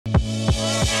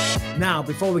Now,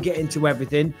 before we get into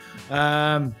everything,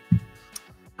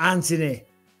 Anthony,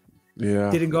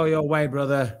 didn't go your way,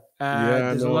 brother.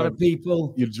 There's a lot of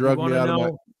people. You drug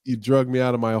me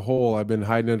out of my hole. I've been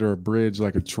hiding under a bridge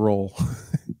like a troll.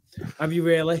 Have you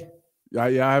really? I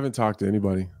haven't talked to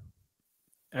anybody.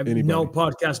 No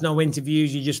podcast, no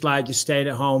interviews. You just stayed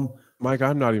at home. Mike,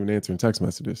 I'm not even answering text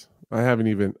messages. I haven't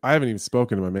even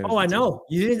spoken to my manager. Oh, I know.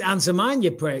 You didn't answer mine, you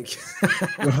prick.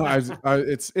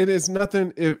 It is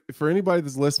nothing. For anybody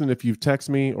that's listening, if you've texted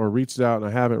me or reached out and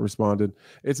I haven't responded,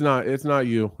 it's not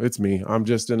you. It's me. I'm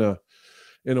just in a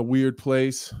weird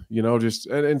place,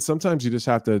 and sometimes you just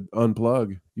have to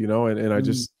unplug,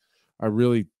 and I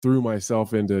really threw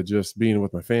myself into just being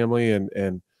with my family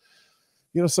and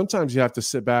sometimes you have to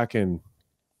sit back and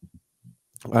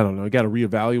I don't know, you got to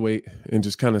reevaluate and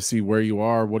just kind of see where you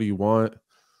are. What do you want?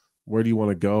 Where do you want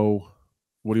to go?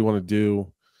 What do you want to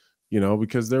do?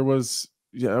 Because I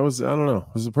don't know.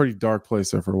 It was a pretty dark place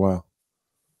there for a while.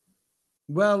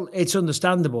 Well, it's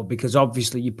understandable because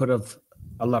obviously you put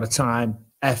a lot of time,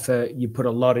 effort, you put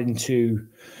a lot into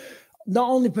not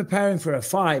only preparing for a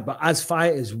fight, but as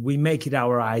fighters, we make it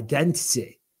our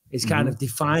identity. It kind of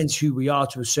defines who we are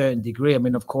to a certain degree. I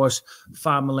mean, of course,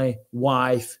 family,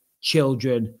 wife,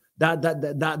 children,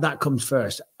 that comes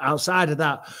first. Outside of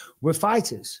that, we're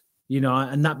fighters,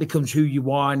 and that becomes who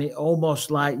you are. And it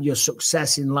almost like your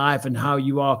success in life and how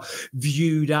you are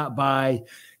viewed at by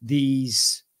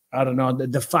these, I don't know,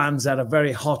 the fans that are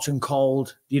very hot and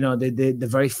cold, they're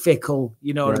very fickle,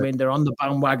 what I mean? They're on the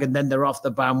bandwagon, then they're off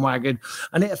the bandwagon,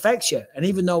 and it affects you. And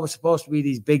even though we're supposed to be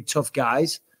these big, tough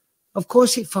guys, of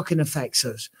course it fucking affects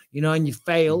us, and you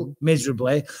fail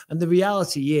miserably. And the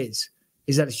reality is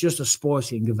that it's just a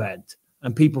sporting event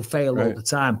and people fail all the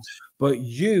time. But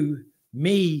you,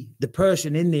 me, the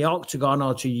person in the octagon,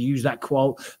 or to use that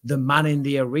quote, the man in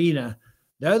the arena,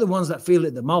 they're the ones that feel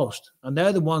it the most. And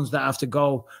they're the ones that have to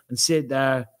go and sit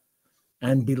there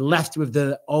and be left with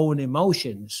their own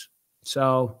emotions.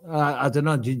 So I don't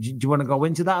know. Do you want to go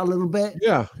into that a little bit?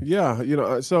 Yeah.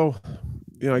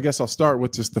 I guess I'll start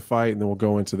with just the fight and then we'll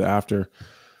go into the after.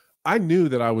 I knew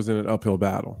that I was in an uphill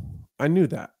battle. I knew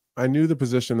that. I knew the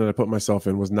position that I put myself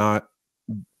in was not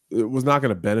going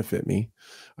to benefit me.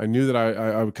 I knew that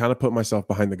I would kind of put myself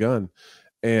behind the gun,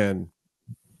 and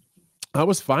I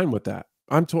was fine with that.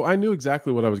 I knew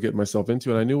exactly what I was getting myself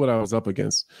into, and I knew what I was up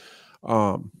against.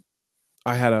 I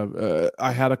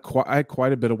had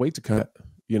quite a bit of weight to cut.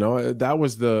 That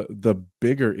was the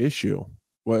bigger issue,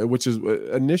 which is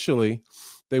initially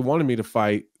they wanted me to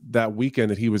fight that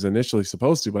weekend that he was initially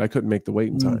supposed to, but I couldn't make the weight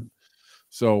in time.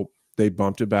 So they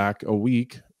bumped it back a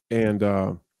week, and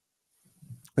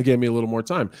they gave me a little more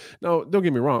time. Now, don't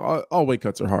get me wrong, all weight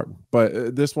cuts are hard,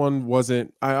 but this one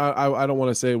wasn't. I don't want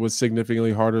to say it was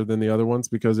significantly harder than the other ones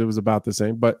because it was about the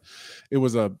same, but it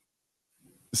was a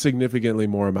significantly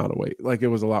more amount of weight. Like, it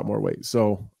was a lot more weight.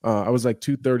 So I was like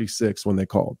 236 when they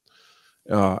called,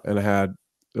 and I had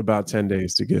about 10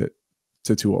 days to get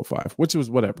to 205, which was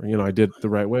whatever. I did it the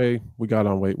right way. We got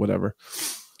on weight, whatever.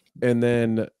 And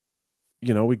then,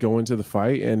 we go into the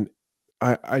fight, and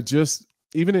I just,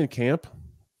 even in camp,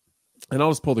 and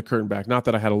I'll just pull the curtain back. Not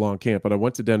that I had a long camp, but I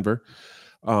went to Denver,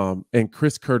 and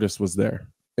Chris Curtis was there.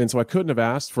 And so I couldn't have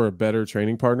asked for a better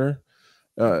training partner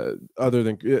other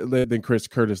than Chris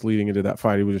Curtis leading into that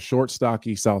fight. He was a short,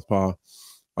 stocky southpaw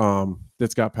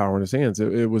that's got power in his hands.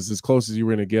 It was as close as you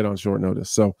were going to get on short notice.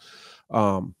 So,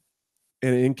 and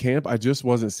in camp, I just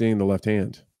wasn't seeing the left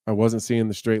hand. I wasn't seeing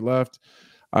the straight left.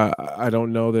 I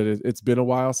don't know that it's been a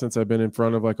while since I've been in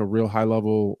front of like a real high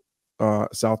level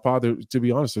southpaw. To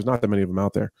be honest, there's not that many of them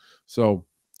out there. So,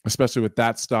 especially with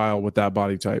that style, with that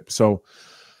body type. So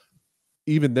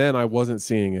even then I wasn't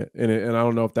seeing it. And I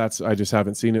don't know if I just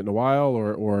haven't seen it in a while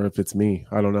or if it's me,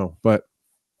 I don't know. But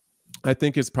I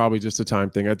think it's probably just a time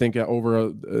thing. I think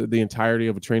over the entirety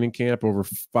of a training camp, over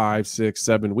 5, 6,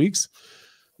 7 weeks,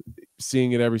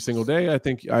 seeing it every single day, I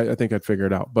think I'd figure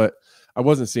it out, but I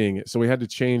wasn't seeing it. So we had to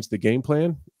change the game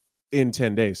plan in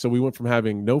 10 days. So we went from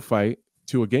having no fight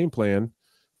to a game plan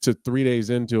to 3 days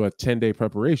into a 10-day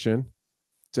preparation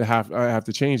I have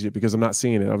to change it because I'm not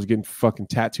seeing it. I was getting fucking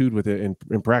tattooed with it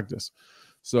in practice.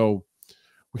 So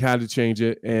we had to change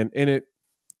it, and it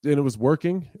was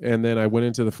working. And then I went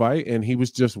into the fight, and he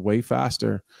was just way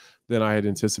faster than I had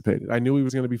anticipated. I knew he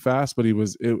was going to be fast, but it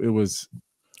was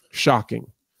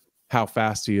shocking how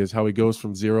fast he is, how he goes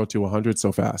from 0 to 100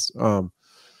 so fast.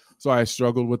 So I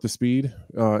struggled with the speed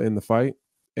in the fight,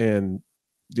 and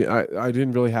I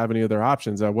didn't really have any other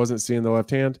options. I wasn't seeing the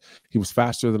left hand. He was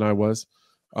faster than I was,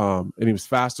 and he was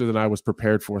faster than I was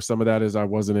prepared for. Some of that is I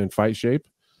wasn't in fight shape,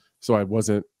 so I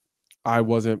wasn't I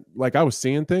wasn't like, I was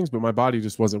seeing things, but my body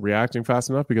just wasn't reacting fast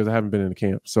enough because I haven't been in a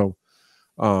camp. So,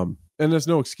 and there's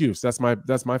no excuse. That's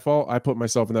my fault. I put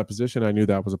myself in that position. I knew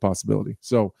that was a possibility.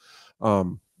 So,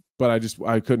 but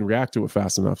I couldn't react to it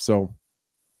fast enough. So,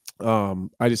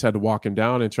 I just had to walk him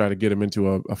down and try to get him into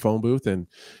a phone booth, and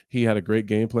he had a great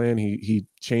game plan. He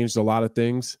changed a lot of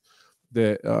things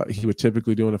that he would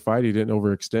typically do in a fight. He didn't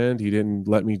overextend. He didn't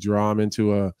let me draw him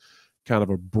into a kind of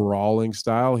a brawling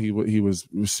style. He was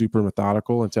super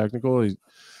methodical and technical.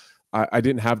 I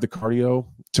didn't have the cardio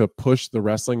to push the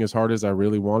wrestling as hard as I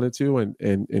really wanted to,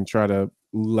 and try to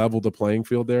level the playing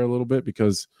field there a little bit,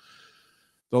 because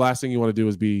the last thing you want to do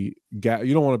is you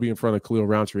don't want to be in front of Khalil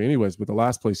Rountree anyways, but the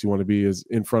last place you want to be is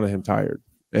in front of him tired.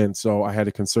 And so I had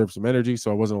to conserve some energy.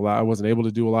 So I wasn't able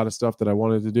to do a lot of stuff that I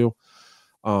wanted to do,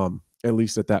 at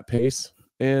least at that pace.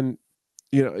 And,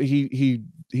 you know, he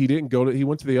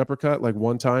went to the uppercut like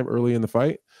one time early in the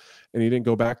fight, and he didn't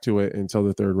go back to it until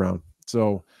the third round.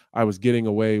 So I was getting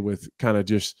away with kind of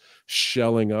just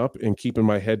shelling up and keeping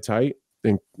my head tight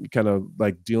and kind of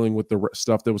like dealing with the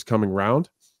stuff that was coming round.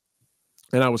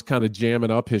 And I was kind of jamming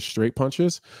up his straight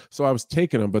punches. So I was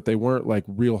taking them, but they weren't like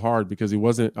real hard because I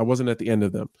wasn't at the end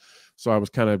of them. So I was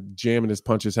kind of jamming his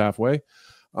punches halfway.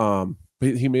 But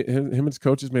him and his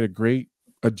coaches made a great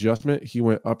adjustment. He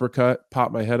went uppercut,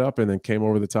 popped my head up, and then came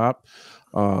over the top.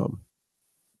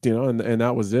 You know, and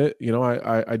that was it. You know,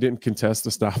 I didn't contest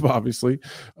the stop, obviously.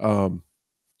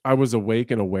 I was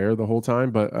awake and aware the whole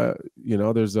time, but you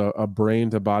know, there's a brain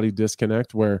to body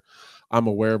disconnect where I'm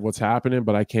aware of what's happening,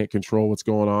 but I can't control what's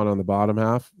going on the bottom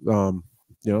half.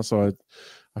 You know, so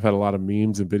I've had a lot of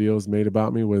memes and videos made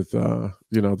about me with,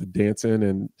 you know, the dancing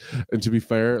and to be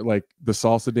fair, like the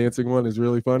salsa dancing one is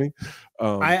really funny.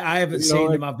 I haven't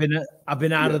seen them. I've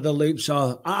been out of the loop,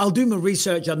 so I'll do my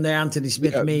research on the Anthony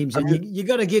Smith memes. And you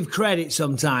got to give credit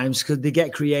sometimes because they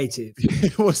get creative.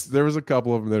 There was a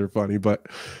couple of them that are funny, but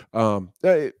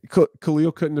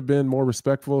Khalil couldn't have been more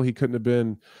respectful. He couldn't have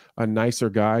been a nicer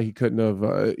guy. He couldn't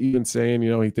have even saying, you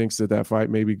know, he thinks that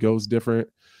fight maybe goes different.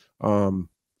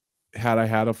 Had I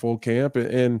had a full camp,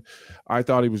 and I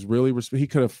thought he was really he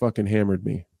could have fucking hammered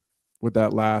me with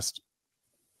that last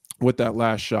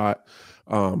shot.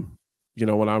 You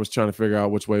know, when I was trying to figure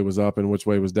out which way was up and which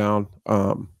way was down.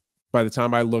 By the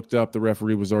time I looked up, the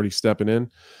referee was already stepping in.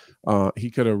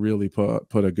 He could have really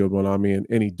put a good one on me,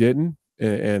 and he didn't.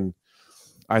 And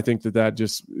I think that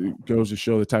just goes to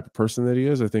show the type of person that he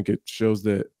is. I think it shows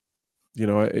that, you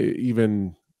know,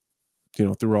 even, you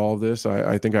know, through all of this,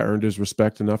 I think I earned his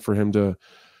respect enough for him to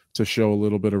show a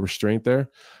little bit of restraint there.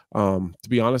 To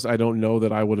be honest, I don't know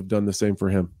that I would have done the same for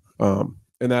him.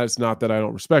 And that's not that I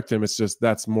don't respect him. It's just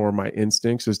that's more my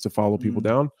instincts is to follow people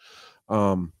down.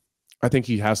 I think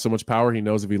he has so much power. He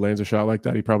knows if he lands a shot like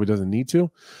that, he probably doesn't need to.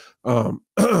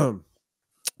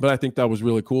 But I think that was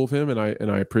really cool of him, and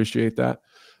I appreciate that.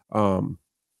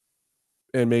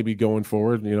 And maybe going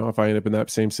forward, you know, if I end up in that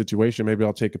same situation, maybe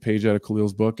I'll take a page out of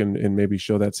Khalil's book and maybe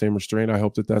show that same restraint. I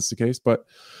hope that that's the case. But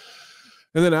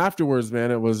and then afterwards, man,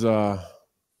 it was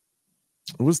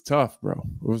tough, bro.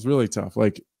 It was really tough.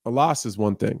 Like a loss is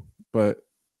one thing, but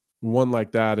one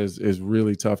like that is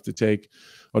really tough to take.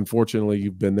 Unfortunately,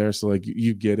 you've been there, so like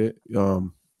you get it.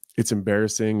 It's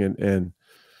embarrassing, and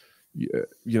you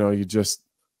know, you just,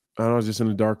 I don't know, just in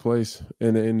a dark place,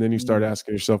 and then you start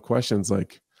asking yourself questions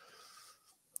like,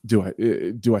 do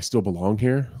I still belong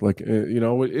here? Like, you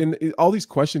know, and all these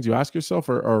questions you ask yourself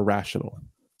are irrational.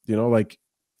 You know, like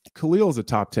Khalil is a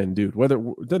top 10 dude. Whether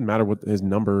it doesn't matter what his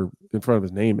number in front of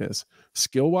his name is,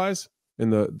 skill wise,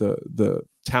 and the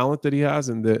talent that he has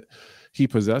and that he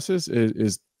possesses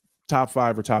is top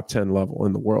 5 or top 10 level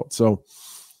in the world. So,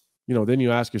 you know, then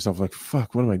you ask yourself like,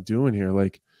 fuck, what am I doing here?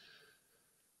 Like,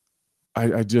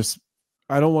 I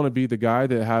don't want to be the guy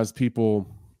that has people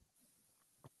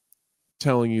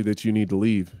telling you that you need to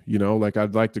leave, you know, like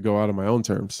I'd like to go out on my own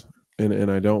terms,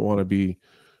 and I don't want to be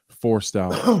forced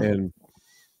out. And,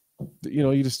 you know,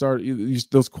 you just start,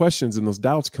 those questions and those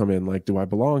doubts come in, like, do I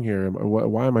belong here?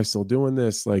 Why am I still doing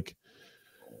this? Like,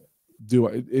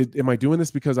 am I doing this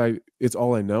because it's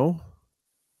all I know?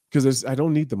 Because I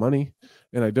don't need the money,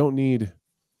 and I don't need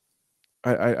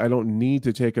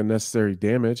to take unnecessary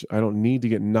damage. I don't need to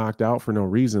get knocked out for no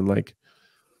reason. Like,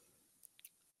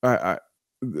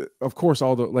 of course,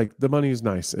 all the money is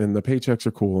nice and the paychecks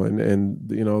are cool,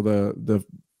 and you know, the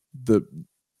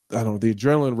I don't know, the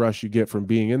adrenaline rush you get from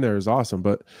being in there is awesome.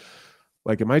 But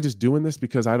like, am I just doing this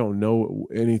because I don't know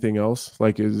anything else?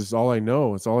 Like, is this all I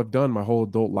know? It's all I've done my whole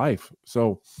adult life.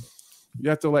 So you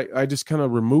have to, like, I just kind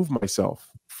of remove myself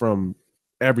from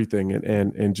everything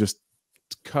and just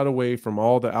cut away from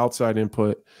all the outside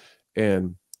input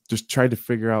and just tried to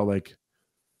figure out like,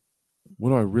 what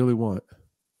do I really want?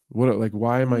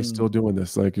 Why am I still doing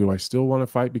this? Like, do I still want to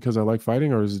fight because I like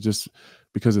fighting, or is it just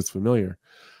because it's familiar?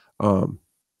 And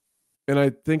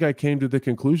I think I came to the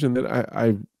conclusion that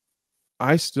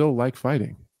I still like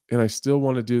fighting, and I still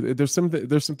want to do. There's some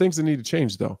things that need to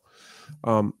change though,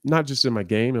 not just in my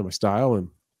game and my style. And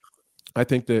I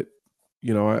think that,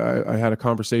 you know, I had a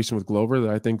conversation with Glover that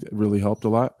I think really helped a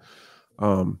lot.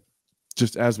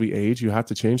 Just as we age, you have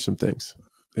to change some things.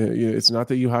 It's not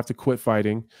that you have to quit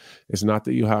fighting. It's not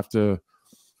that you have to,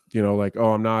 you know, like,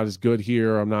 oh, I'm not as good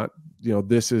here. I'm not, you know,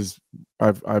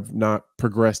 I've not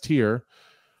progressed here.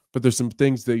 But there's some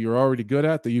things that you're already good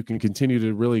at that you can continue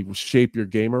to really shape your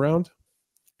game around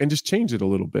and just change it a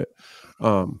little bit.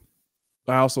 I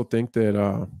also think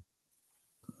that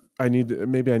I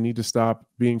need to stop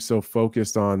being so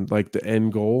focused on like the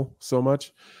end goal so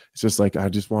much. It's just like, I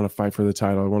just want to fight for the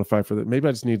title. I want to fight for that. Maybe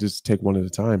I just need to just take one at a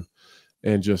time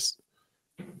and just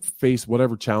face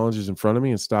whatever challenges in front of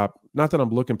me and stop. Not that I'm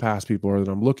looking past people or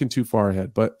that I'm looking too far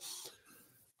ahead, but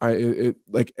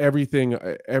like everything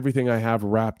I have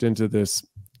wrapped into this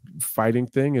fighting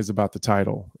thing is about the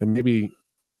title. And maybe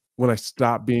when I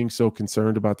stop being so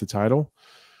concerned about the title,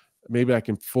 maybe I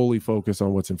can fully focus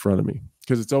on what's in front of me,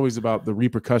 because it's always about the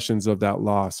repercussions of that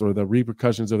loss or the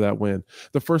repercussions of that win.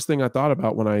 The first thing I thought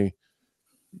about when I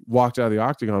walked out of the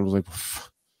octagon was like,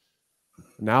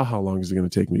 now how long is it going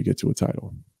to take me to get to a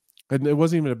title? And it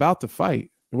wasn't even about the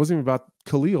fight. It wasn't even about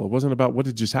Khalil. It wasn't about what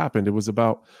had just happened. It was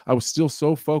about, I was still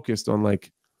so focused on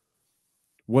like,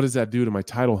 what does that do to my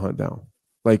title hunt now?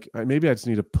 Like, maybe I just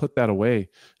need to put that away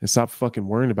and stop fucking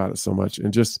worrying about it so much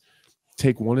and just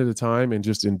take one at a time and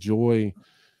just enjoy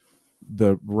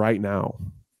the right now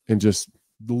and just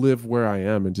live where I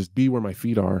am and just be where my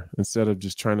feet are instead of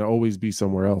just trying to always be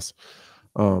somewhere else.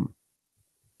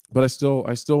 But I still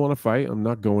want to fight. I'm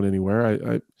not going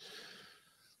anywhere.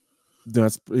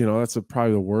 That's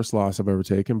probably the worst loss I've ever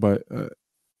taken, but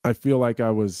I feel like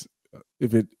I was,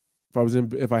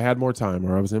 if I had more time,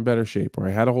 or I was in better shape, or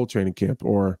I had a whole training camp,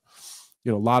 or,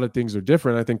 you know, a lot of things are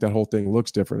different. I think that whole thing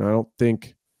looks different. I don't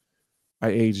think I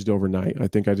aged overnight. I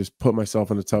think I just put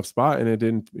myself in a tough spot, and it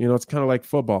didn't, you know, it's kind of like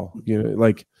football, you know,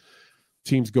 like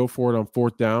teams go for it on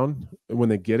fourth down, and when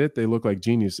they get it, they look like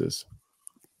geniuses.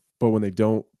 But when they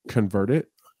don't convert it,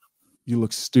 you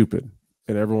look stupid,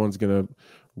 and everyone's going to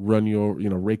run you over, you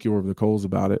know, rake you over the coals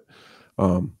about it.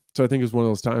 So I think it's one of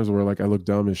those times where like I look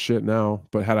dumb as shit now,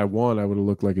 but had I won, I would have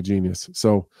looked like a genius.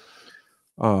 So,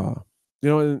 you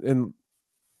know, and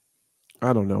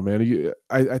I don't know, man.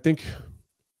 I think,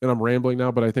 and I'm rambling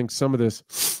now, but I think some of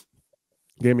this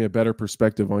gave me a better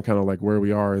perspective on kind of like where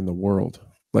we are in the world.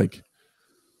 Like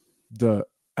the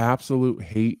absolute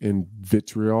hate and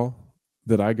vitriol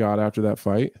that I got after that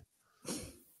fight,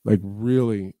 like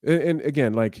really, and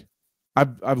again, like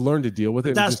I've learned to deal with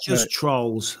it. That's just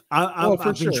trolls. I've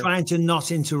been trying to not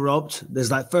interrupt.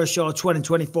 There's like first show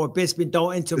 2024. Bisping,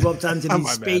 don't interrupt Anthony's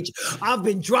speech. I've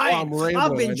been trying.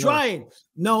 I've been trying.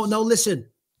 No, listen.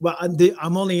 Well,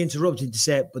 I'm only interrupting to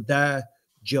say it, but they're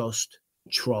just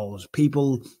trolls.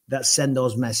 People that send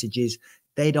those messages,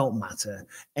 they don't matter.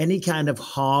 Any kind of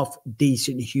half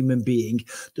decent human being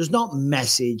does not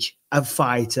message a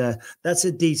fighter that's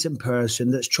a decent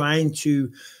person that's trying to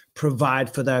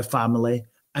provide for their family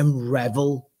and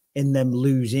revel in them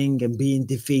losing and being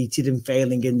defeated and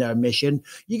failing in their mission.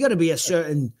 You got to be a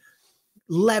certain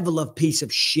level of piece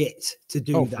of shit to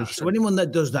do that. Sure. So anyone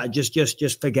that does that,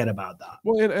 just forget about that.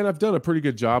 Well, and I've done a pretty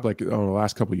good job, like the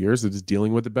last couple of years, of just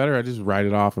dealing with it better. I just write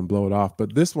it off and blow it off.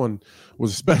 But this one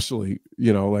was especially,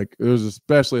 you know, like there was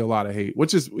especially a lot of hate,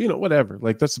 which is, you know, whatever.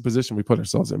 Like that's the position we put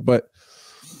ourselves in. But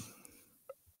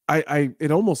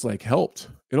it almost like helped.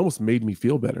 It almost made me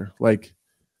feel better. Like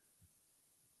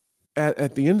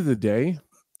at the end of the day,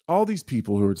 all these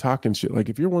people who are talking shit, like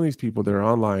if you're one of these people that are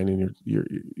online and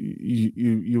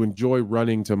you enjoy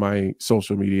running to my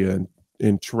social media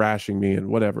and trashing me and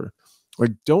whatever,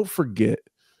 like don't forget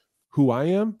who I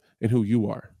am and who you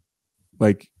are.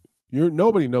 Like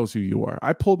nobody knows who you are.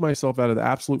 I pulled myself out of the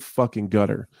absolute fucking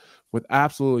gutter with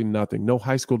absolutely nothing. No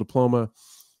high school diploma,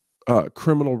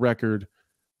 criminal record,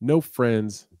 no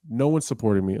friends, no one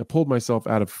supporting me. I pulled myself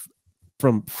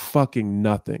from fucking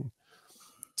nothing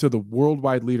to the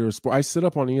worldwide leader of sport. I sit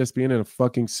up on ESPN in a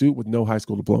fucking suit with no high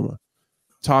school diploma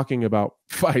talking about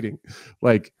fighting.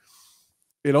 Like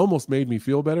it almost made me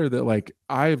feel better that like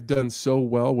I've done so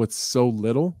well with so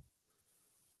little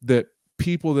that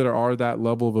people that are that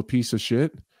level of a piece of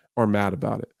shit are mad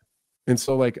about it. And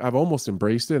so like I've almost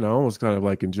embraced it and I almost kind of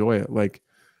like enjoy it. Like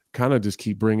kind of just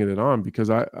keep bringing it on because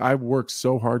I've worked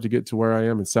so hard to get to where I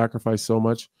am and sacrificed so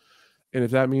much. And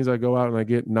if that means I go out and I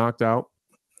get knocked out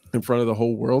in front of the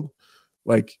whole world,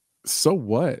 like, so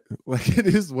what? Like, it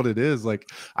is what it is. Like,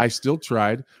 I still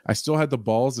tried. I still had the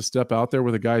balls to step out there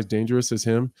with a guy as dangerous as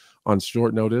him on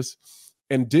short notice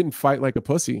and didn't fight like a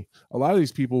pussy. A lot of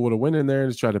these people would have went in there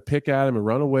and just tried to pick at him and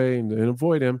run away and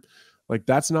avoid him. Like,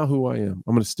 that's not who I am.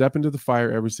 I'm going to step into the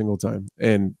fire every single time.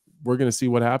 And we're going to see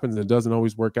what happens. It doesn't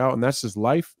always work out. And that's just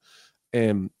life.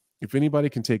 And if anybody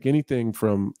can take anything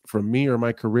from me or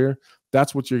my career,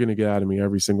 that's what you're going to get out of me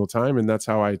every single time. And that's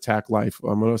how I attack life.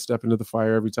 I'm going to step into the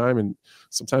fire every time. And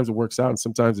sometimes it works out and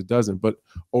sometimes it doesn't. But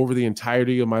over the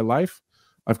entirety of my life,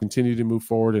 I've continued to move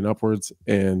forward and upwards.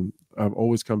 And I've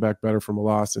always come back better from a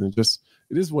loss. And it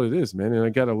is what it is, man. And I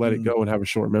got to let it go and have a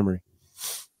short memory.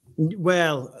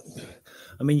 Well,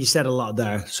 I mean, you said a lot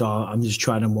there. So I'm just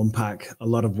trying to unpack a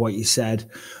lot of what you said.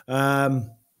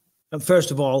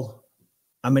 First of all,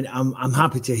 I mean, I'm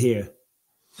happy to hear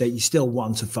that you still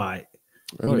want to fight.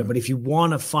 But if you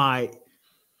want to fight,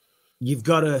 you've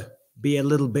got to be a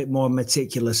little bit more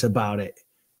meticulous about it,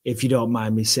 if you don't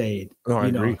mind me saying. Oh, I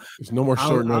agree. There's no more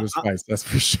short notice fights, that's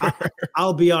for sure.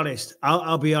 I'll be honest.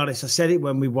 I'll be honest. I said it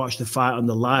when we watched the fight on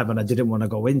the live, and I didn't want to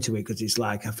go into it because it's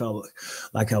like I felt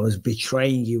like I was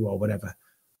betraying you or whatever.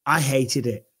 I hated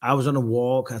it. I was on a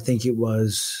walk. I think it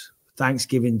was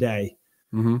Thanksgiving Day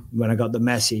when I got the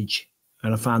message.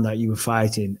 And I found out you were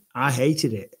fighting. I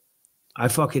hated it. I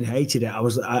fucking hated it.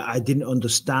 I didn't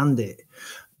understand it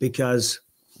because,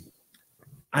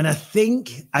 and I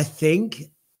think,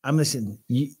 I'm listening,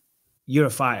 you're a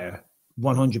fighter,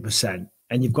 100%,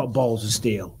 and you've got balls of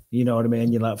steel. You know what I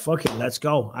mean? You're like, fuck it, let's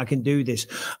go. I can do this.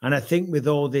 And I think with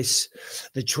all this,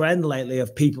 the trend lately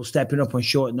of people stepping up on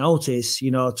short notice,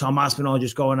 Tom Aspinall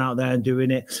just going out there and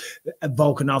doing it,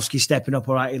 Volkanovski stepping up,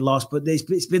 all right, he lost. But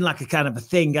it's been like a kind of a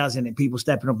thing, hasn't it? People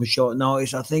stepping up on short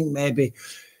notice. I think maybe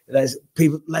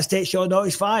let's take short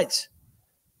notice fights.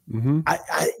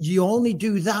 You only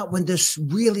do that when there's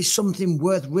really something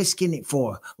worth risking it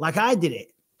for. Like I did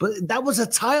it, but that was a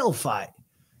title fight.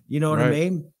 You know what I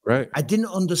mean? Right. I didn't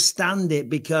understand it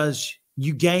because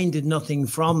you gained nothing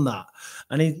from that.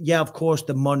 And of course,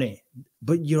 the money,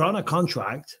 but you're on a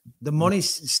contract. The money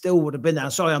still would have been there.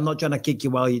 Sorry, I'm not trying to kick you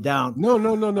while you're down. No.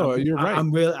 You're right.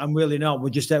 I'm really not. We're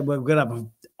going to have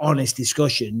an honest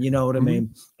discussion. You know what I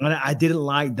mean? And I didn't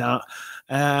like that.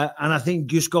 And I think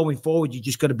just going forward, you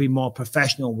just got to be more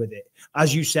professional with it.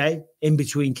 As you say, in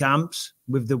between camps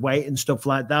with the weight and stuff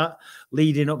like that,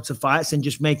 leading up to fights and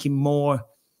just making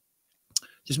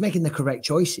the correct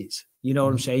choices. You know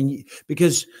what I'm saying?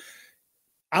 Because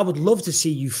I would love to see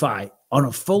you fight on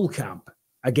a full camp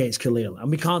against Khalil.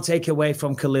 And we can't take away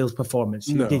from Khalil's performance.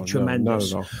 He did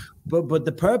tremendous. Not at all. But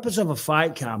the purpose of a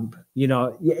fight camp,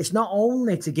 it's not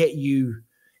only to get you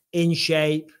in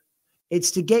shape,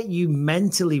 it's to get you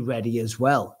mentally ready as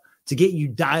well, to get you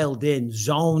dialed in,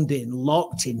 zoned in,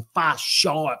 locked in, fast,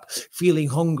 sharp, feeling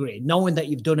hungry, knowing that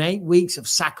you've done 8 weeks of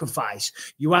sacrifice.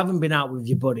 You haven't been out with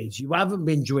your buddies. You haven't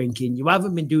been drinking. You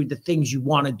haven't been doing the things you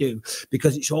want to do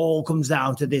because it all comes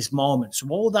down to this moment. So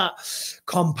all that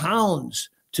compounds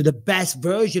to the best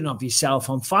version of yourself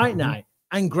on fight night.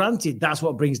 And granted, that's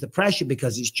what brings the pressure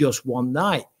because it's just one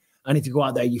night. And if you go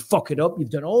out there, you fuck it up. You've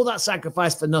done all that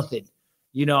sacrifice for nothing.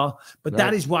 But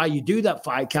that is why you do that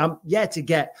fight camp, to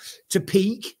get to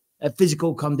peak at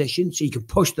physical condition so you can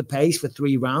push the pace for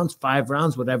 3 rounds, 5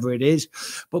 rounds, whatever it is.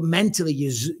 But mentally,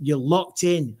 you're locked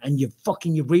in and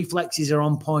your reflexes are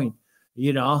on point,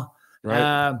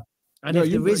 Right. And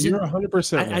if there isn't, you're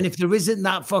 100%. And if there isn't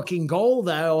that fucking goal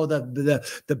there or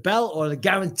the belt or the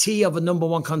guarantee of a number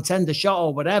 1 contender shot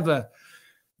or whatever,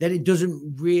 then it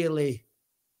doesn't really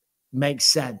makes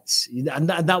sense. And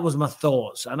that was my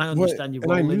thoughts. And I understand you're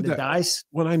rolling the dice.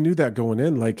 When I knew that going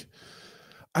in, like,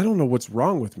 I don't know what's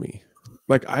wrong with me.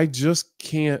 Like, I just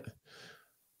can't,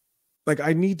 like,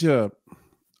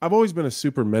 I've always been a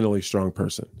super mentally strong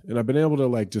person. And I've been able to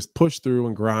like just push through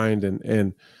and grind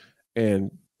and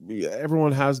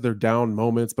everyone has their down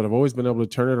moments, but I've always been able to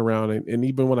turn it around. And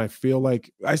even when I feel like,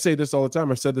 I say this all the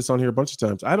time, I've said this on here a bunch of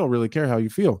times, I don't really care how you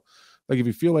feel. Like if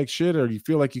you feel like shit or you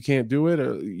feel like you can't do it,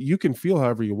 or you can feel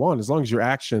however you want as long as your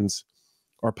actions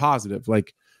are positive.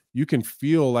 Like you can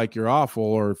feel like you're awful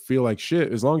or feel like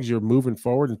shit as long as you're moving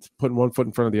forward and putting one foot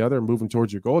in front of the other and moving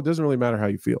towards your goal. It doesn't really matter how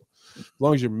you feel as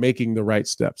long as you're making the right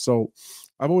steps. So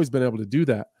I've always been able to do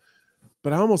that.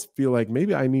 But I almost feel like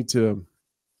maybe I need to,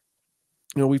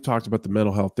 we've talked about the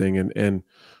mental health thing and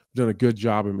done a good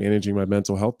job of managing my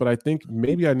mental health, but I think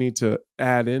maybe I need to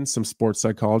add in some sports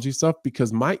psychology stuff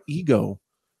because my ego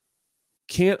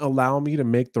can't allow me to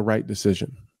make the right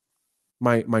decision.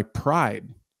 My pride,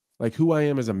 like who I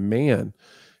am as a man,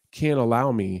 can't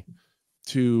allow me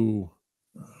to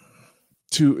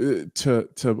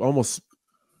almost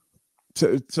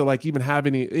to like even have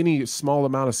any small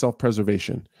amount of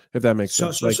self-preservation, if that makes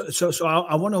sense. So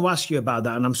I want to ask you about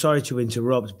that, and I'm sorry to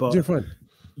interrupt, but you're fine.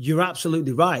 You're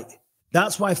absolutely right.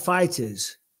 That's why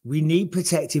fighters, we need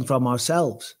protecting from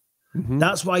ourselves. Mm-hmm.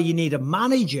 That's why you need a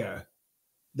manager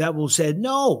that will say,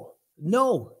 no,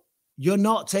 you're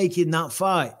not taking that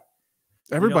fight.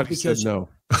 Everybody said no.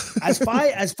 as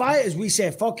fighters, we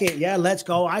say, fuck it, yeah, let's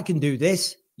go. I can do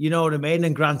this. You know what I mean?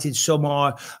 And granted, some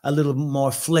are a little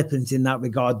more flippant in that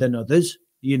regard than others,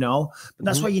 but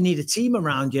that's why you need a team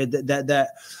around you that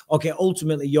okay,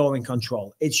 ultimately you're in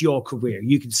control. It's your career.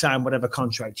 You can sign whatever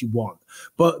contract you want.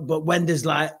 But when there's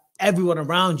like everyone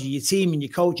around you, your team and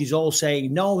your coaches all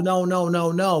saying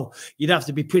no, you'd have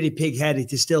to be pretty pig-headed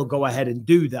to still go ahead and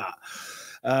do that.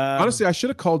 Honestly, I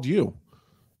should have called you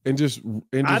and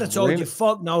I'd have told you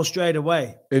fuck no straight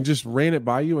away. And just ran it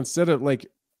by you instead of like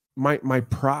my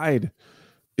pride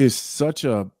is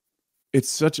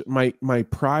my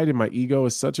pride and my ego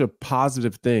is such a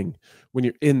positive thing when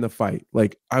you're in the fight.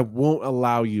 Like, I won't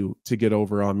allow you to get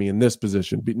over on me in this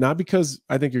position, not because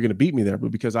I think you're going to beat me there,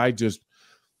 but because my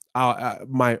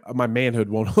manhood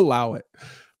won't allow it.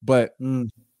 But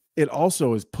it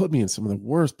also has put me in some of the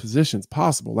worst positions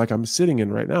possible. Like I'm sitting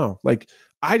in right now. Like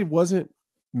I wasn't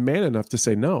man enough to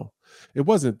say no. It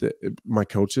wasn't that my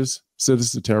coaches said this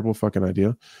is a terrible fucking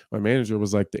idea. My manager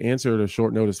was like, the answer to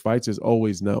short notice fights is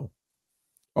always no.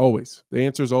 Always. The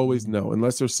answer is always no,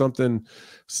 unless there's some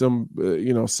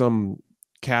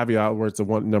caveat where it's a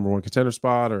number one contender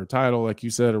spot or a title, like you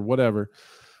said, or whatever,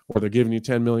 or they're giving you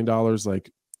 $10 million,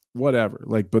 like whatever.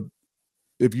 Like, but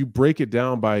if you break it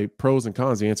down by pros and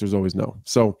cons, the answer is always no.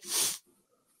 So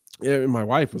my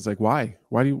wife was like, why?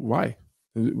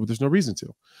 There's no reason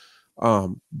to.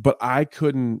 But I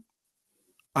couldn't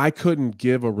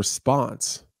give a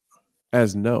response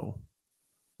as no.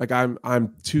 Like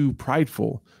I'm too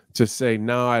prideful to say,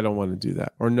 no, I don't want to do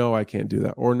that. Or no, I can't do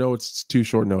that. Or no, it's too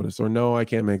short notice. Or no, I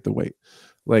can't make the weight.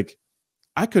 Like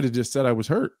I could have just said I was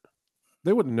hurt.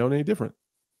 They wouldn't have known any different.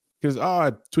 Because,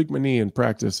 I tweaked my knee in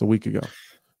practice a week ago.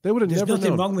 They would have never known. There's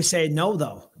nothing wrong with saying no,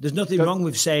 though. There's nothing wrong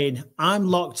with saying, I'm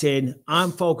locked in,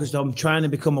 I'm focused on trying to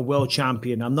become a world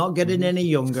champion. I'm not getting any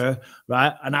younger,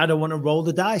 right? And I don't want to roll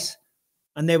the dice.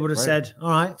 And they would have said, all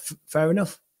right, fair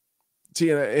enough. See,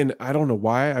 and I don't know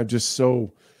why I'm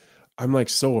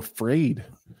so afraid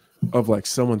of like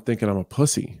someone thinking I'm a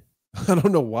pussy. I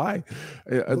don't know why.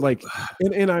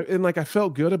 I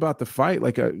felt good about the fight.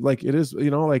 Like it is,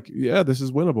 yeah, this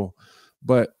is winnable,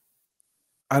 but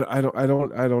I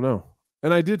don't know.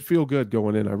 And I did feel good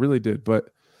going in. I really did, but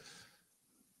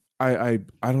I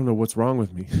don't know what's wrong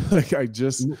with me. Like it's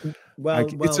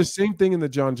the same thing in the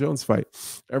John Jones fight.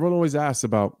 Everyone always asks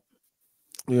about,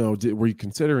 were you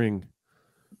considering,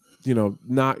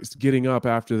 not getting up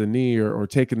after the knee or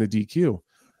taking the DQ?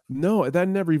 No, that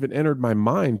never even entered my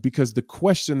mind because the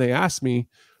question they asked me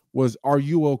was, are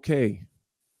you okay?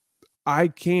 I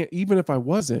can't, even if I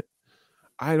wasn't,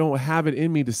 I don't have it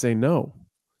in me to say no.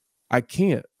 I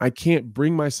can't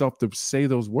bring myself to say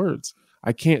those words.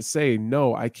 I can't say,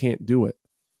 no, I can't do it.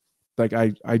 Like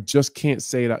I just can't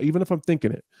say it out. Even if I'm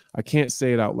thinking it, I can't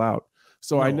say it out loud.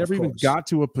 So I never even got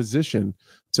to a position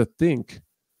to think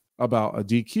about a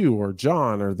DQ or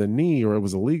John or the knee or it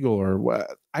was illegal or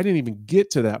what. I didn't even get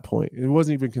to that point. It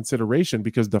wasn't even consideration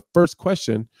because the first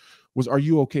question was, are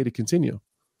you okay to continue?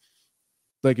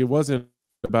 Like it wasn't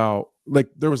about, like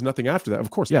there was nothing after that.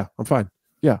 Of course, yeah, I'm fine.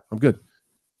 Yeah, I'm good.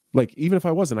 Like even if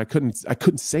I wasn't, I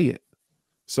couldn't say it.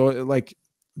 So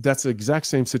that's the exact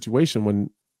same situation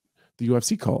when the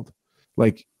UFC called.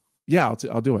 Like, yeah,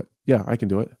 I'll do it. Yeah, I can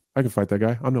do it. I can fight that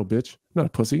guy. I'm no bitch. I'm not a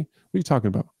pussy. What are you talking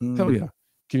about? Hell yeah.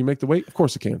 Can you make the weight? Of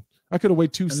course I can. I could have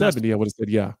weighed 270. I would have said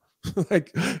yeah.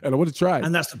 And I would have tried.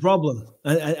 And that's the problem.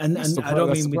 And I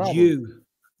don't mean with you.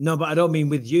 No, but I don't mean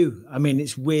with you. I mean,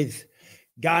 it's with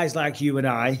guys like you and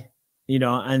I,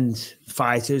 and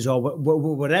fighters or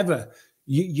whatever.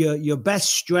 Your best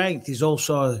strength is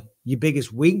also your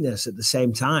biggest weakness at the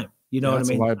same time. You know what I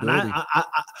mean? And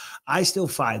I still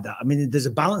fight that. I mean, there's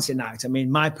a balancing act. I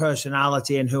mean, my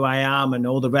personality and who I am and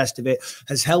all the rest of it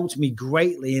has helped me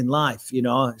greatly in life.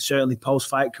 Certainly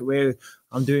post-fight career,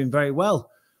 I'm doing very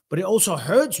well. But it also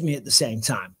hurts me at the same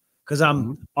time because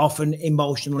I'm often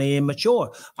emotionally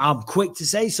immature. I'm quick to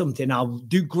say something. I'll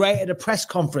do great at a press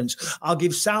conference. I'll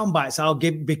give sound bites.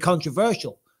 Be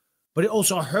controversial. But it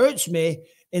also hurts me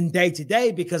in day to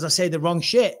day because I say the wrong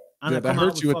shit. And yeah, that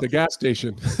hurts you at the gas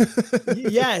station.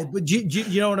 Yeah, but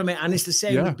you know what I mean? And it's the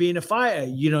same with being a fighter.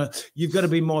 You know, you've got to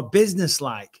be more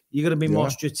business-like. You've got to be more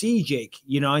strategic,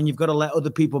 you know, and you've got to let other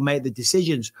people make the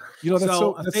decisions. You know,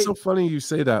 that's so funny you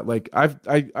say that. Like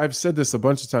I've said this a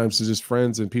bunch of times to just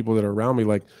friends and people that are around me.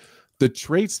 Like the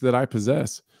traits that I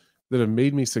possess that have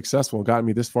made me successful and gotten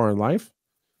me this far in life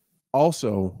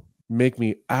also make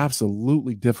me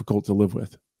absolutely difficult to live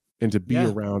with and to be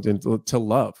around and to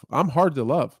love. I'm hard to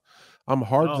love. I'm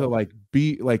hard to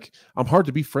I'm hard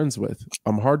to be friends with.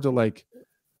 I'm hard to like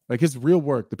it's real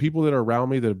work. The people that are around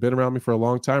me that have been around me for a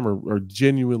long time are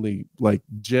genuinely like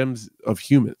gems of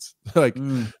humans.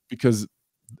 Because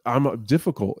I'm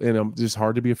difficult and I'm just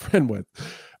hard to be a friend with.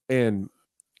 And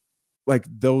like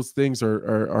those things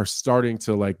are starting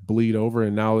to like bleed over.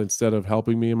 And now instead of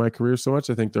helping me in my career so much,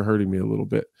 I think they're hurting me a little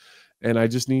bit. And I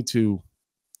just need to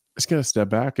step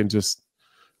back and just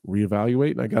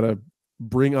reevaluate. And I got to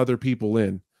bring other people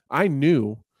in. I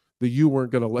knew that you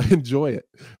weren't going to enjoy it,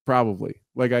 probably.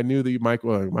 Like I knew that Mike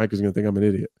was going to think I'm an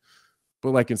idiot.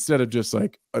 But like instead of just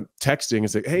like texting and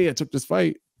say, hey, I took this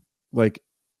fight, like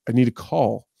I need to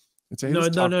call and say, hey,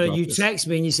 no. You text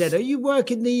me and you said, are you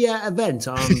working the event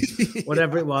on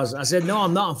whatever it was? I said, no,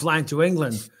 I'm not. I'm flying to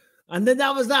England. And then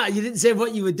that was that. You didn't say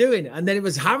what you were doing. And then it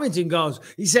was Harrington goes,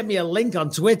 he sent me a link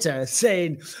on Twitter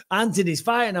saying Anthony's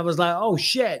fighting. I was like, oh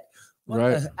shit. What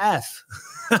the F?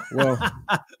 Well,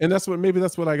 and maybe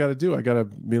that's what I got to do. I got to,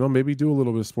 maybe do a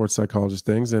little bit of sports psychologist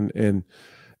things and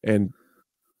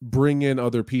bring in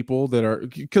other people that are,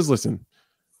 because listen,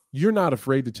 you're not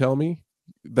afraid to tell me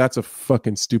that's a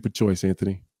fucking stupid choice,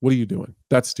 Anthony. What are you doing?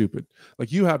 That's stupid.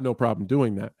 Like you have no problem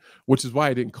doing that, which is why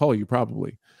I didn't call you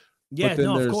probably. Yeah,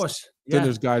 no, of course. Then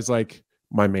there's guys like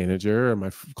my manager and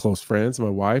my close friends, my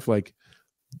wife, like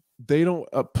they don't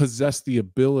possess the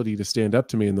ability to stand up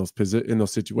to me in those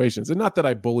situations. And not that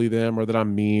I bully them or that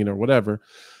I'm mean or whatever,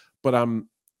 but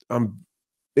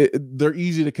they're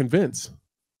easy to convince.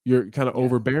 You're kind of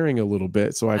overbearing a little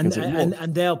bit. So I can say,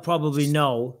 and they'll probably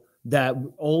know that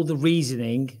all the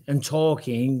reasoning and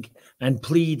talking and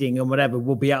pleading and whatever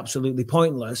will be absolutely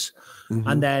pointless. Mm-hmm.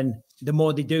 And then the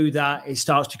more they do that, it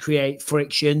starts to create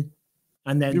friction.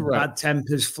 And then bad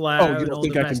tempers flare. Oh, you don't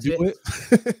think I can do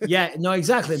it? Yeah, no,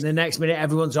 exactly. And the next minute,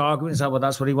 everyone's arguing. It's like, well,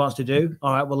 that's what he wants to do.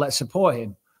 All right, well, let's support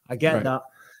him. I get that.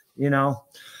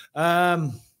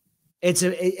 It's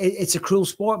a cruel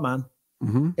sport, man.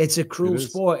 Mm-hmm. It's a cruel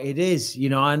sport. It is,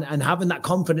 and having that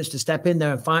confidence to step in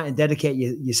there and fight and dedicate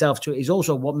yourself to it is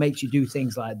also what makes you do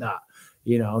things like that.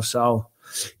 So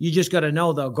you just got to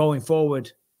know that going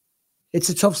forward, it's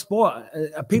a tough sport.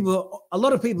 A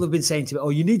lot of people have been saying to me, oh,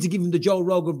 you need to give him the Joe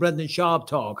Rogan, Brendan Sharp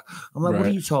talk. I'm like, what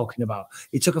are you talking about?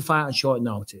 He took a fight on short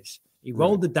notice. He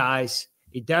rolled the dice.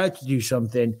 He dared to do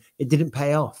something. It didn't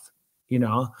pay off,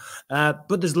 but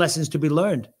there's lessons to be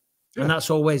learned. Yeah. And that's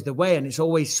always the way. And it's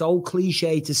always so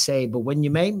cliche to say, but when you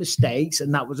make mistakes,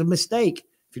 and that was a mistake,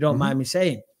 if you don't mind me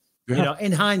saying,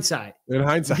 in hindsight. You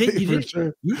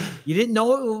didn't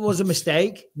know it was a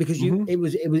mistake because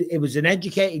it was an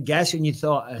educated guess, and you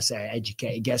thought, I say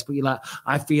educated guess, but you're like,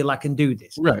 I feel I can do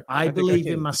this. Right. I believe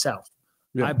in myself.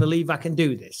 Yeah. I believe I can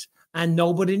do this. And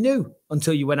nobody knew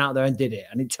until you went out there and did it.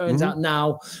 And it turns out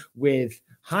now with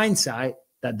hindsight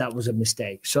that was a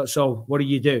mistake. So what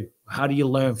do? How do you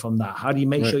learn from that? How do you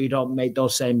make sure you don't make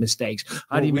those same mistakes?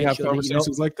 How do you make sure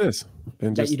conversations like this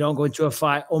and that you don't go into a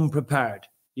fight unprepared?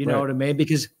 You know what I mean?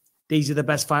 Because these are the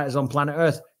best fighters on planet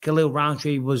Earth. Khalil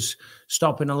Rountree was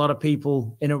stopping a lot of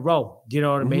people in a row. Do you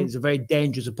know what I mean? It's a very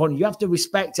dangerous opponent. You have to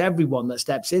respect everyone that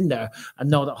steps in there and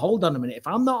know that, hold on a minute, if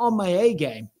I'm not on my A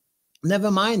game, never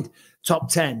mind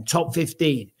top 10, top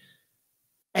 15,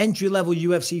 entry-level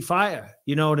UFC fighter.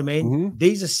 You know what I mean? Mm-hmm.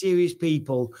 These are serious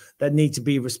people that need to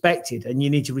be respected, and you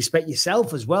need to respect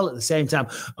yourself as well at the same time,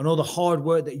 and all the hard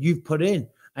work that you've put in,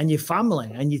 and your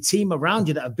family and your team around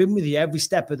you that have been with you every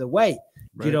step of the way.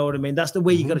 Right. You know what I mean? That's the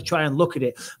way you got to try and look at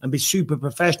it and be super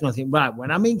professional. I think, right,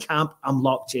 when I'm in camp, I'm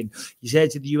locked in. You say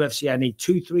to the UFC, I need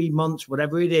 2-3 months,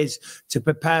 whatever it is, to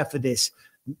prepare for this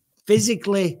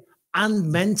physically and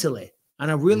mentally.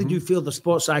 And I really do feel the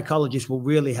sports psychologist will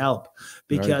really help,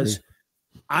 because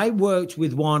I worked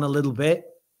with one a little bit.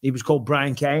 He was called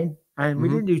Brian Kane, and we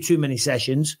didn't do too many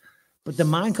sessions. But the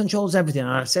mind controls everything. And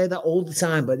I say that all the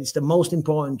time, but it's the most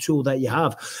important tool that you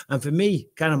have. And for me,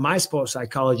 kind of my sports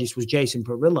psychologist was Jason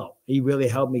Perillo. He really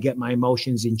helped me get my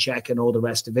emotions in check and all the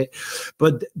rest of it.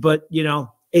 But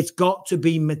it's got to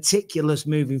be meticulous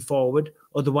moving forward.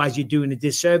 Otherwise, you're doing a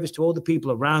disservice to all the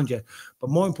people around you.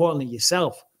 But more importantly,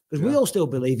 yourself. Because we all still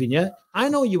believe in you. I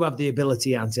know you have the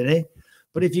ability, Anthony.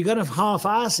 But if you're going to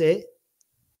half-ass it,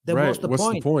 then what's the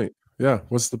point? Yeah.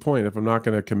 What's the point if I'm not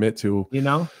going to commit to,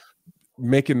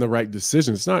 making the right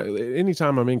decision? It's not,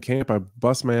 anytime I'm in camp, I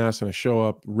bust my ass and I show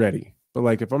up ready. But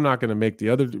like, if I'm not going to make the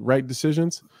other right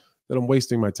decisions, then I'm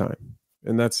wasting my time.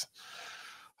 And that's,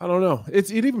 I don't know.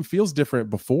 It even feels different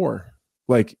before,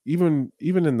 like even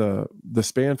in the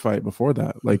Span fight before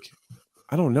that. Like,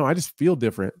 I don't know. I just feel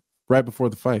different right before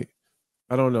the fight.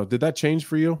 I don't know. Did that change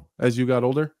for you as you got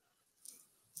older?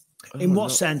 In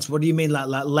what sense? What do you mean?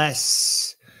 Like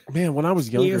less? Man, when I was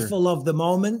younger, fearful of the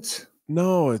moment?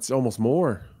 No, it's almost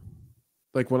more.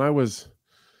 Like when I was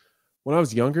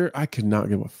younger, I could not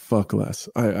give a fuck less.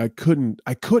 I couldn't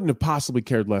have possibly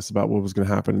cared less about what was going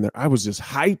to happen in there. I was just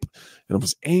hype and I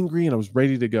was angry and I was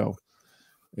ready to go.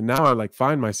 And now I like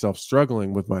find myself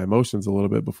struggling with my emotions a little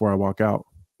bit before I walk out.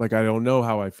 Like, I don't know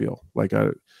how I feel. Like,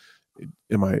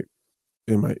 am I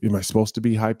supposed to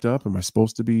be hyped up? Am I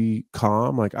supposed to be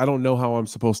calm? Like, I don't know how I'm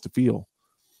supposed to feel.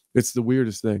 It's the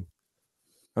weirdest thing.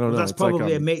 I don't know. That's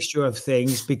probably a mixture of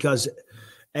things because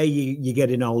you're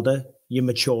getting older, you're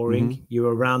maturing,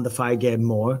 you're around the fight game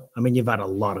more. I mean, you've had a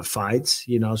lot of fights,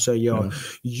 so you're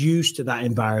used to that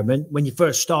environment. When you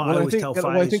first start, I always tell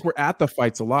fighters. I think we're at the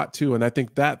fights a lot too, and I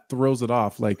think that throws it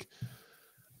off. Like,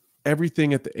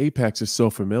 everything at the apex is so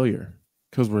familiar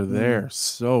because we're there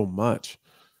so much.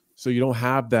 So you don't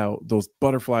have those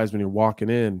butterflies when you're walking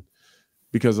in,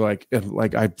 because like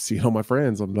I see all my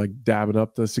friends, I'm like dabbing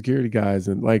up the security guys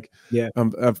and like,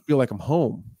 I feel like I'm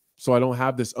home. So I don't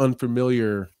have this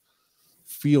unfamiliar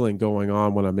feeling going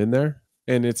on when I'm in there.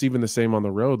 And it's even the same on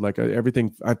the road. Like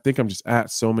everything, I think I'm just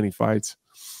at so many fights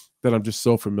that I'm just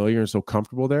so familiar and so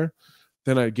comfortable there.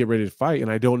 Then I get ready to fight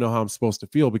and I don't know how I'm supposed to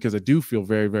feel, because I do feel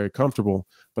very, very comfortable,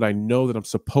 but I know that I'm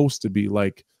supposed to be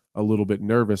like a little bit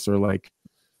nervous or like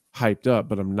hyped up,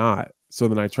 but I'm not. So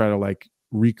then I try to like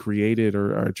recreate it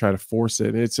or try to force it.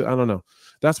 And it's, I don't know.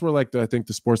 That's where like I think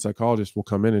the sports psychologist will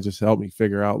come in and just help me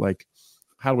figure out like,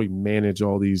 how do we manage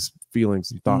all these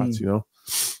feelings and thoughts,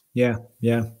 Yeah.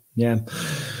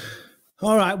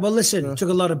 All right. Well, listen, it took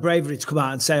a lot of bravery to come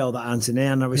out and say all that, Anthony,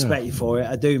 and I respect you for it.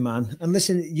 I do, man. And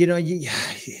listen,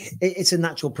 it's a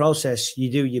natural process.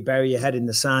 You bury your head in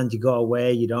the sand, you go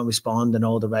away, you don't respond and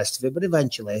all the rest of it. But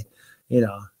eventually,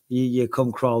 you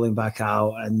come crawling back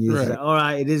out and you say, all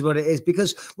right, it is what it is,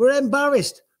 because we're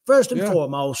embarrassed. First and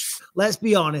foremost, let's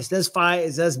be honest, as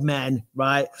fighters, as men,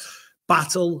 right?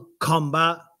 Battle,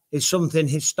 combat is something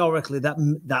historically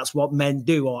that's what men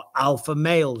do, or alpha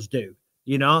males do,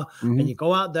 and you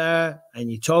go out there and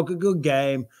you talk a good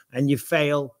game and you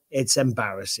fail. It's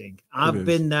embarrassing. I've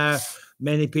been there.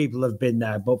 Many people have been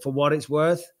there, but for what it's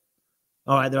worth,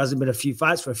 all right, there hasn't been a few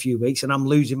fights for a few weeks and I'm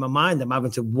losing my mind. I'm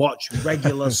having to watch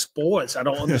regular sports. I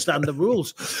don't understand the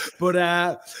rules, but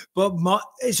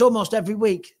it's almost every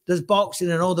week. There's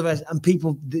boxing and all the rest, and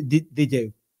people, they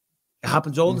do. It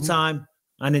happens all the time.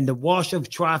 And in the wash of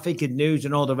traffic and news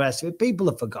and all the rest of it, people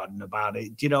have forgotten about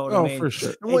it. Do you know what I mean? For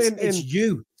sure. It's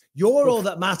you. You're all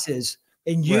that matters.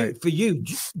 And for you,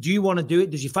 do you want to do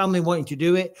it? Does your family want you to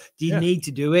do it? Do you need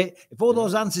to do it? If all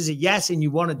those answers are yes and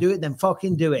you want to do it, then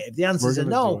fucking do it. If the answers are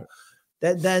no,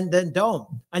 then don't.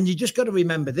 And you just got to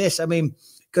remember this. I mean,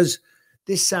 because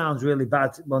this sounds really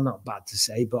bad. Well, not bad to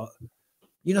say, but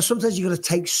sometimes you got to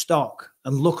take stock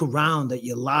and look around at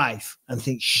your life and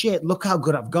think, shit, look how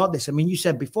good I've got this. I mean, you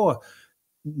said before,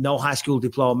 no high school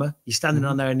diploma. You're standing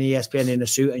on there in ESPN in a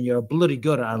suit and you're a bloody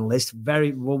good analyst,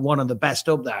 one of the best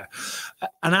up there.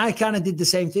 And I kind of did the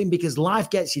same thing, because life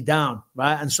gets you down,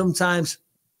 right? And sometimes,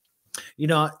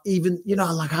 like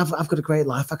I've got a great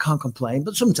life. I can't complain.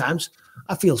 But sometimes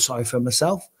I feel sorry for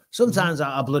myself. Sometimes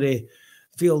I bloody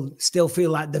still feel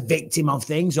like the victim of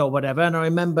things or whatever. And I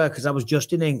remember, because I was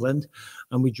just in England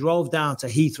and we drove down to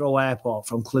Heathrow Airport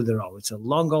from Clitheroe. It's a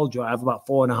long old drive, about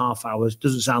 4.5 hours.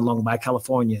 Doesn't sound long by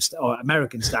California or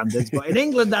American standards, but in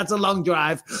England, that's a long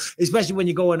drive, especially when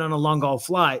you're going on a long haul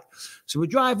flight. So we're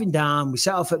driving down, we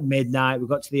set off at midnight. We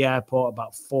got to the airport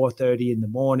about 4:30 in the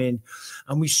morning,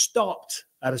 and we stopped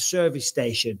at a service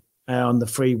station on the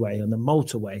freeway, on the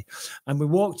motorway. And we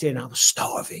walked in, I was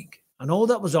starving. And all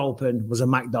that was open was a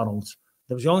McDonald's.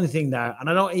 There was the only thing there. And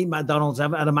I don't eat McDonald's. I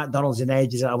haven't had a McDonald's in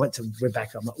ages. I went to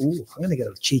Rebecca. I'm like, ooh, I'm going to get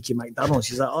a cheeky McDonald's.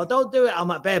 She's like, oh, don't do it. I'm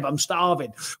like, babe, I'm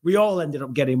starving. We all ended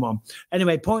up getting one.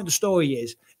 Anyway, point of the story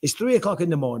is, it's 3:00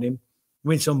 in the morning.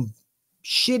 We're in some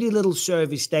shitty little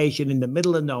service station in the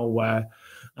middle of nowhere.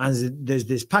 And there's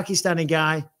this Pakistani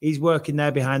guy. He's working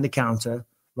there behind the counter,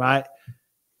 right?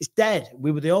 It's dead.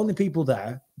 We were the only people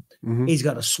there. He's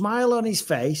got a smile on his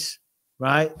face.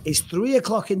 Right? It's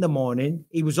 3:00 in the morning.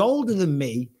 He was older than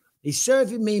me. He's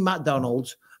serving me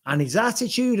McDonald's. and his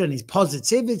attitude and his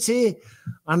positivity.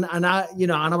 And I,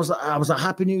 and I was like,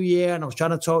 Happy New Year. And I was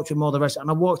trying to talk to him all the rest. And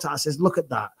I walked out, I says, look at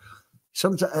that.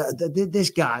 This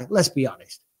guy, let's be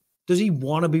honest. Does he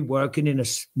want to be working in a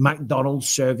McDonald's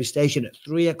service station at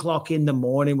 3:00 in the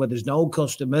morning where there's no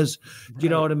customers? Do you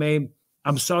know what I mean?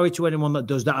 I'm sorry to anyone that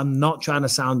does that. I'm not trying to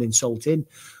sound insulting,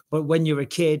 but when you're a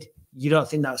kid, you don't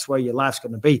think that's where your life's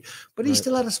going to be. But he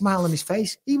still had a smile on his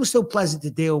face. He was still pleasant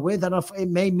to deal with. And it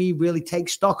made me really take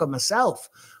stock of myself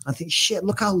and think, shit,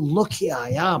 look how lucky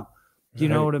I am. Do you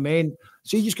know what I mean?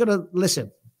 So you just got to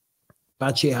listen.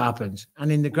 Bad shit happens.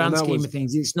 And in the grand scheme of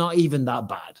things, it's not even that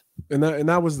bad. And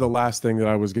that was the last thing that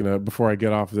I was going to, before I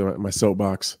get off my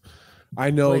soapbox.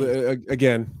 I know that,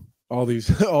 again, all these,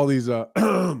 it's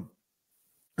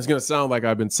going to sound like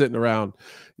I've been sitting around,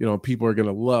 people are going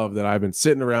to love that I've been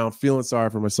sitting around feeling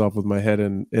sorry for myself with my head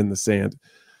in the sand.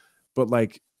 But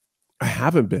like, I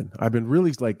haven't been. I've been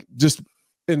really like, just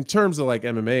in terms of like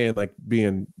MMA and like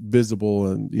being visible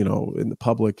and, in the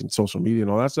public and social media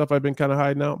and all that stuff, I've been kind of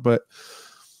hiding out. But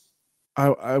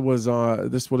I was,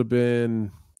 this would have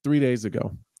been 3 days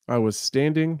ago. I was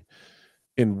standing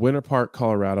in Winter Park,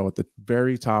 Colorado at the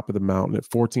very top of the mountain at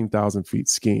 14,000 feet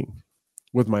skiing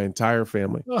with my entire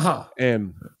family.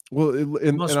 And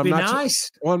I'm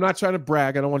not trying to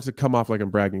brag. I don't want it to come off like I'm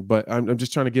bragging, but I'm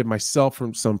just trying to give myself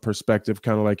from some perspective,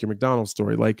 kind of like your McDonald's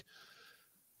story. Like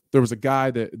there was a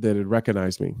guy that had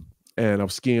recognized me, and I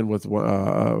was skiing with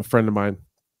a friend of mine,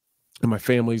 and my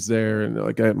family's there, and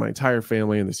like I had my entire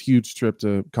family in this huge trip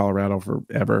to Colorado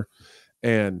forever.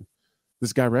 And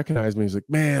this guy recognized me. He's like,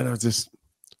 man,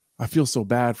 I feel so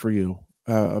bad for you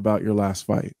about your last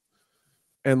fight.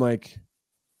 And like,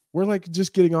 we're like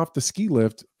just getting off the ski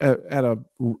lift at a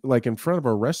like in front of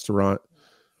a restaurant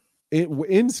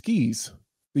in skis.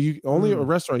 A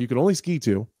restaurant you could only ski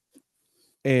to,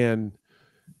 and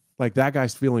like that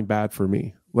guy's feeling bad for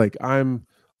me. Like I'm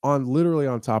literally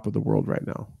on top of the world right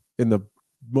now in the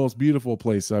most beautiful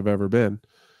place I've ever been.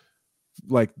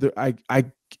 Like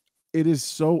it is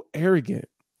so arrogant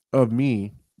of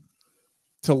me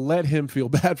to let him feel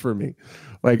bad for me.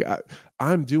 Like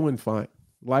I'm doing fine.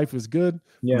 Life is good.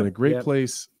 I'm in a great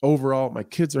place overall. My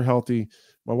kids are healthy.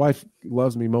 My wife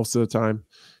loves me most of the time.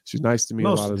 She's nice to me a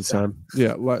lot of the time.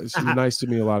 Yeah, she's nice to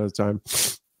me a lot of the time.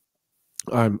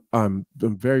 I'm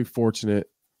very fortunate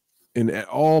in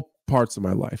all parts of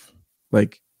my life.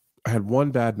 Like I had one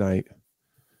bad night.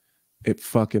 It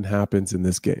fucking happens in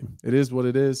this game. It is what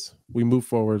it is. We move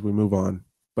forward. We move on.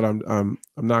 But I'm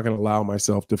not going to allow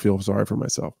myself to feel sorry for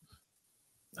myself.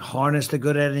 Harness the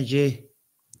good energy.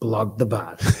 Block the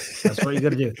bad. That's what you got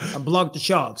to do. And block the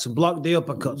shots and block the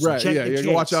uppercuts. Right. Yeah.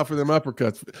 You watch out for them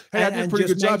uppercuts. Hey, I did a pretty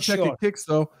good job checking kicks,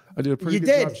 though. I did a pretty good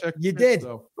job checking kicks. You did.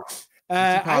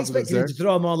 I expected you to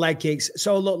throw more leg kicks.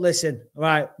 So look, listen,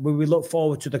 right. We look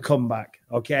forward to the comeback.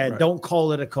 Okay. Right. Don't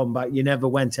call it a comeback. You never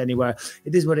went anywhere.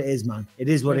 It is what it is, man. It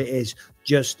is what it is.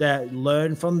 Just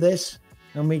learn from this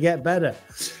and we get better.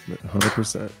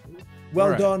 100%.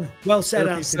 Well done. Well said,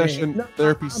 Anthony.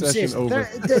 Therapy session over.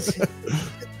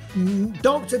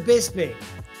 Dr. Bisping,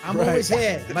 I'm always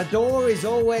here. My door is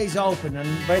always open and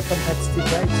very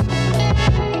competitive rates.